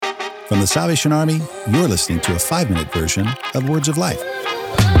From the Salvation Army, you're listening to a 5-minute version of Words of Life.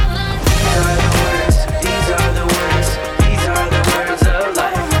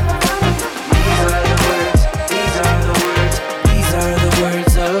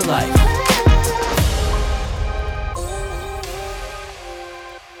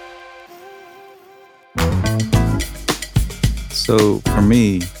 So for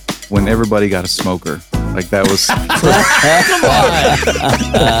me, when everybody got a smoker, like that was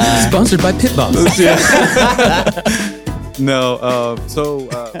sponsored by Pit Boss. No,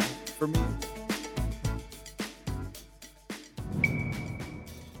 for me,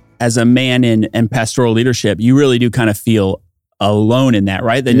 as a man in pastoral leadership, you really do kind of feel alone in that,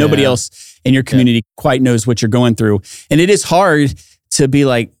 right? That nobody else in your community quite knows what you're going through, and it is hard to be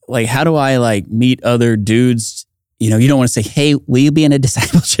like how do I meet other dudes? You know, you don't want to say, hey, will you be in a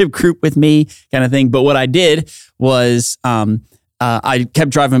discipleship group with me kind of thing. But what I did was I kept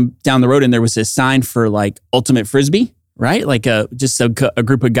driving down the road and there was this sign for ultimate Frisbee, right? Just a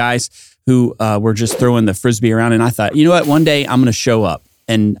group of guys who were just throwing the Frisbee around. And I thought, you know what, one day I'm going to show up.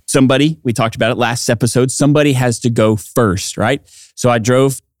 And we talked about it last episode, somebody has to go first, right? So I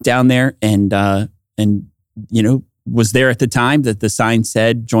drove down there and was there at the time that the sign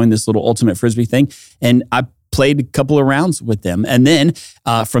said, join this little ultimate Frisbee thing. And I played a couple of rounds with them. And then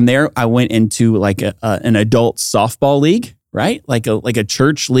from there, I went into an adult softball league, right? Like a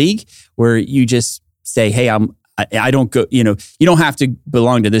church league where you just say, hey, I don't go, you don't have to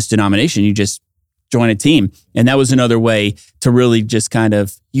belong to this denomination. You just join a team. And that was another way to really just kind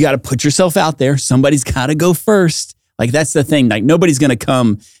of, you got to put yourself out there. Somebody's got to go first. That's the thing. Nobody's going to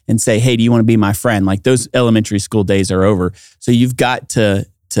come and say, hey, do you want to be my friend? Those elementary school days are over. So you've got to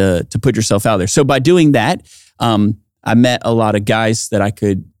put yourself out there. So by doing that, I met a lot of guys that I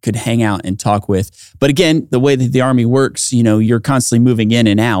could hang out and talk with. But again, the way that the Army works, you're constantly moving in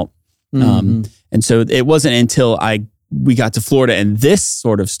and out. Mm-hmm. And so it wasn't until we got to Florida and this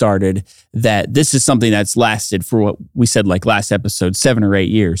sort of started that this is something that's lasted for what we said last episode, 7 or 8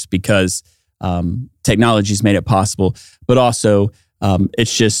 years, because technology's made it possible. But also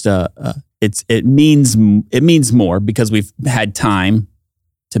it's just it means more because we've had time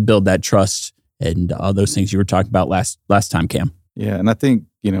to build that trust and all those things you were talking about last time, Cam. Yeah, and I think,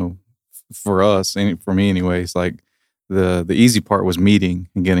 for us, and for me anyways, the easy part was meeting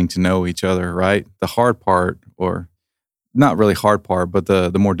and getting to know each other, right? The hard part, or not really hard part, but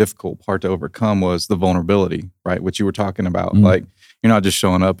the more difficult part to overcome was the vulnerability, right? Which you were talking about. Mm-hmm. You're not just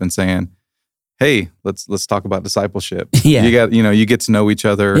showing up and saying, hey, let's talk about discipleship. Yeah. You get to know each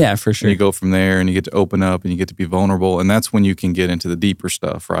other. Yeah, for sure. And you go from there and you get to open up and you get to be vulnerable. And that's when you can get into the deeper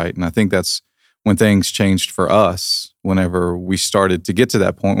stuff, right? And I think that's when things changed for us, whenever we started to get to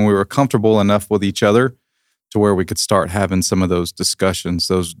that point when we were comfortable enough with each other to where we could start having some of those discussions,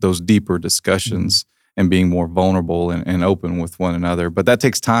 those deeper discussions, and being more vulnerable and open with one another. But that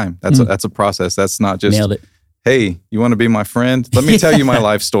takes time. That's a process. That's not just, nailed it. Hey, you want to be my friend? Let me tell you my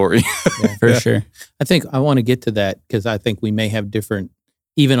life story. For sure. I think I want to get to that because I think we may have different,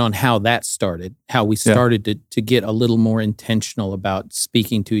 even on how that started, how we started to get a little more intentional about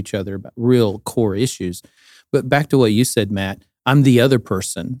speaking to each other about real core issues. But back to what you said, Matt, I'm the other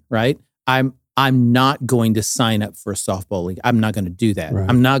person, right? I'm not going to sign up for a softball league. I'm not going to do that. Right.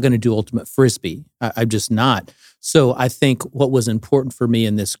 I'm not going to do ultimate Frisbee. I'm just not. So I think what was important for me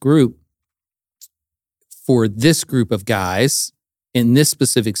in this group, for this group of guys in this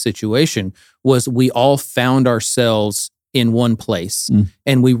specific situation, was we all found ourselves in one place.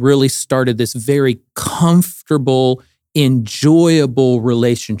 And we really started this very comfortable, enjoyable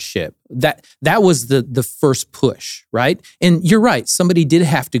relationship. That was the first push, right? And you're right. Somebody did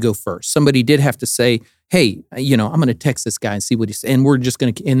have to go first. Somebody did have to say, hey, I'm going to text this guy and see what he says. And we're just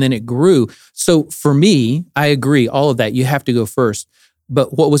going to, and then it grew. So for me, I agree, all of that, you have to go first.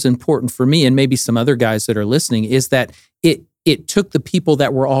 But what was important for me, and maybe some other guys that are listening, is that it took the people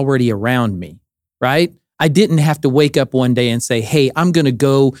that were already around me, right? I didn't have to wake up one day and say, hey, I'm going to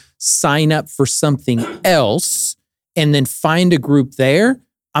go sign up for something else and then find a group there.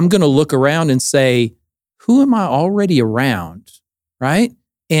 I'm going to look around and say, who am I already around, right?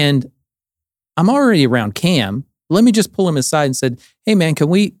 And I'm already around Cam. Let me just pull him aside and said, hey, man, can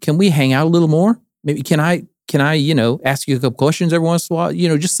we hang out a little more? Maybe can I ask you a couple questions every once in a while?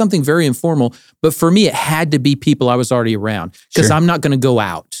 Just something very informal. But for me, it had to be people I was already around because I'm not going to go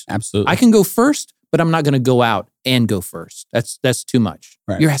out. Absolutely. I can go first, but I'm not going to go out and go first. That's too much.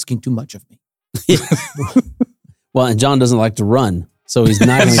 Right. You're asking too much of me. Well, and John doesn't like to run, so he's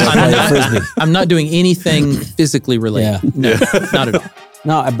not going to play Frisbee. I'm not doing anything physically related. Yeah. No, not at all.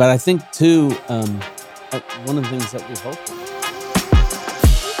 No, but I think too, one of the things that we hope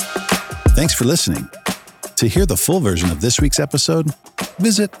Thanks for listening. To hear the full version of this week's episode,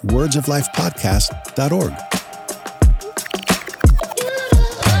 visit wordsoflifepodcast.org.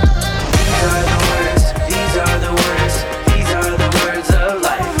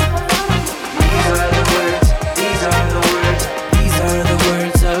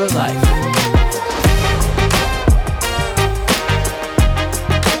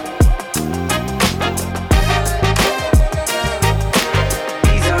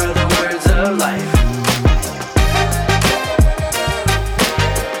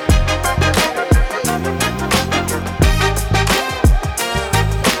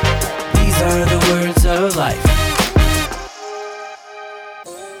 These are the words of life.